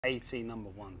18 number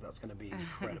ones, that's going to be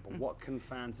incredible. What can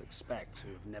fans expect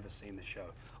who have never seen the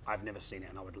show? I've never seen it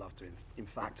and I would love to. In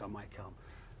fact, I might come.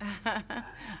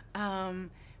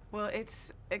 Well,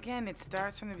 again, it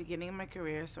starts from the beginning of my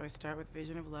career. So I start with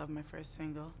Vision of Love, my first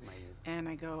single. Amazing. And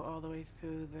I go all the way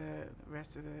through the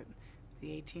rest of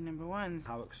the 18 number ones.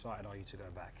 How excited are you to go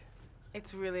back?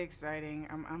 It's really exciting.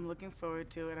 I'm looking forward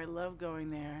to it. I love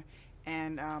going there.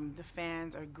 And the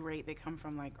fans are great. They come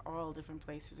from like all different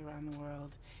places around the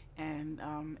world, and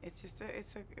it's just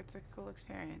it's a cool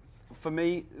experience. For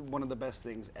me, one of the best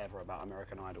things ever about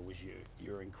American Idol was you.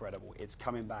 You're incredible. It's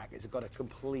coming back. It's got a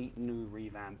complete new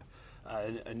revamp,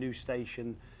 a new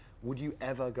station. Would you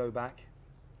ever go back?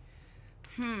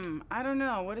 I don't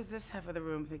know. What does this half of the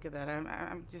room think of that?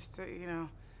 I'm just you know,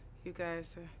 you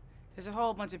guys. There's a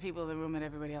whole bunch of people in the room that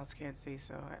everybody else can't see,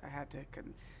 so I had to.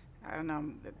 I don't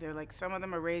know. They're like, some of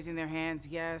them are raising their hands,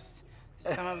 yes.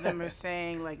 Some of them are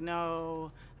saying like,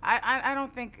 no. I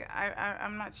don't think.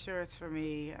 I'm not sure it's for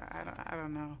me. I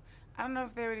don't know. I don't know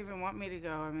if they would even want me to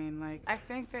go. I mean, like, I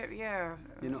think that You're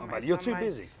not about. You're too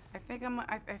busy. I think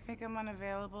I'm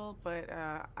unavailable, but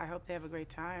I hope they have a great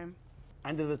time.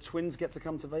 And do the twins get to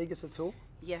come to Vegas at all?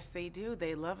 Yes, they do.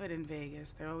 They love it in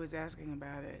Vegas. They're always asking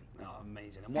about it. Oh,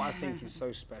 amazing. And what I think is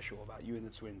so special about you and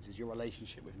the twins is your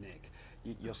relationship with Nick.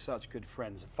 You're such good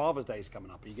friends. Father's Day is coming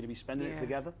up. Are you going to be spending it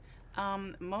together?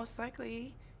 Most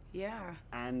likely, yeah.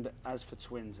 And as for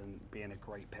twins and being a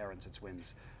great parent to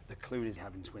twins, the Clooney's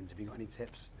having twins. Have you got any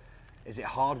tips? Is it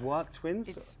hard work,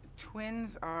 twins?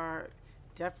 Twins are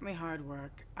definitely hard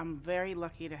work. I'm very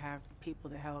lucky to have people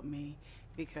to help me,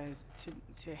 because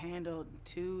to handle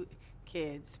two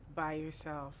kids by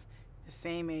yourself the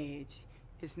same age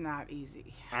is not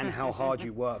easy. And how hard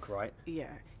you work, right? Yeah.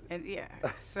 And yeah,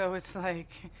 so it's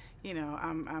like, you know,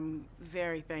 I'm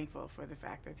very thankful for the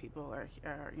fact that people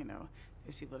are you know,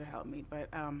 there's people to help me. But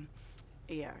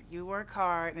yeah, you work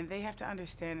hard, and they have to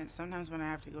understand it. Sometimes when I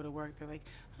have to go to work, they're like,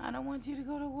 I don't want you to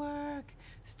go to work.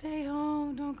 Stay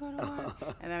home. Don't go to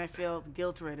work. And then I feel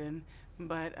guilt-ridden.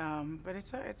 But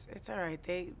it's all right.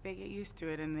 They get used to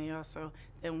it, and they also,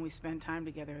 then when we spend time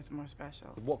together, it's more special.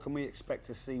 What can we expect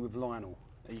to see with Lionel?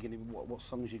 Are you going to what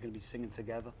songs are you going to be singing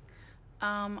together?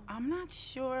 I'm not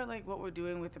sure like what we're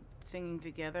doing with the singing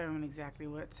together and exactly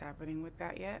what's happening with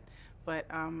that yet. But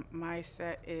my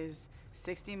set is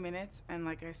 60 minutes, and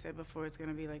like I said before, it's going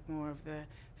to be like more of the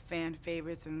fan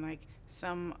favorites and like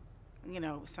some, you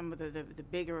know, some of the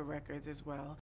bigger records as well.